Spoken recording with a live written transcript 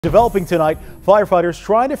Developing tonight, firefighters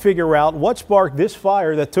trying to figure out what sparked this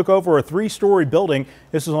fire that took over a three-story building.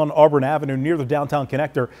 This is on Auburn Avenue near the downtown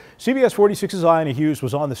connector. CBS 46's Ayana Hughes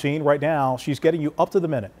was on the scene. Right now, she's getting you up to the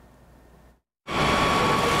minute.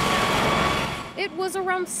 It was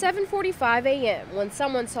around 7:45 a.m. when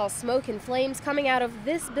someone saw smoke and flames coming out of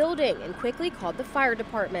this building and quickly called the fire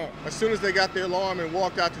department. As soon as they got the alarm and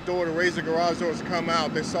walked out the door to raise the garage doors to come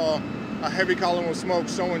out, they saw a heavy column of smoke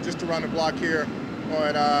showing just around the block here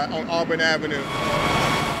on Auburn Avenue.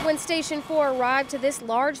 When Station 4 arrived to this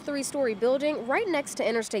large three-story building right next to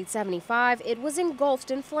Interstate 75, it was engulfed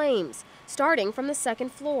in flames, starting from the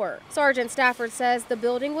second floor. Sergeant Stafford says the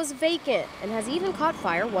building was vacant and has even caught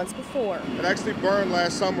fire once before. It actually burned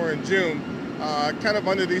last summer in June, kind of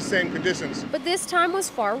under these same conditions. But this time was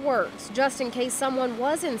far worse. Just in case someone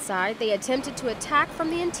was inside, they attempted to attack from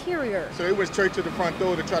the interior. So they went straight to the front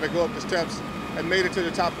door to try to go up the steps and made it to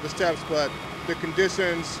the top of the steps, but the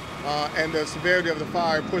conditions and the severity of the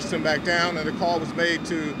fire pushed them back down, and the call was made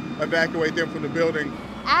to evacuate them from the building.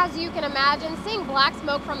 As you can imagine, seeing black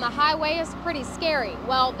smoke from the highway is pretty scary.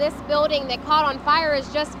 Well, this building that caught on fire is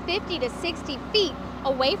just 50 to 60 feet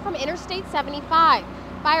away from Interstate 75.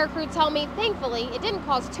 Fire crew tell me, thankfully, it didn't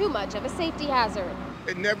cause too much of a safety hazard.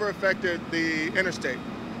 It never affected the interstate,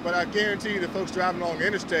 but I guarantee you the folks driving along the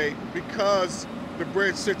interstate, because the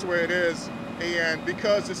bridge sits where it is, and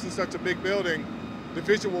because this is such a big building, the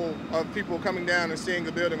visual of people coming down and seeing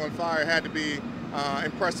the building on fire had to be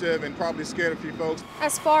impressive and probably scared a few folks.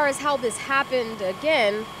 As far as how this happened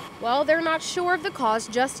again, well, they're not sure of the cause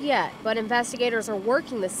just yet, but investigators are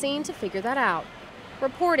working the scene to figure that out.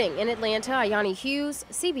 Reporting in Atlanta, Ayana Hughes,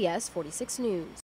 CBS 46 News.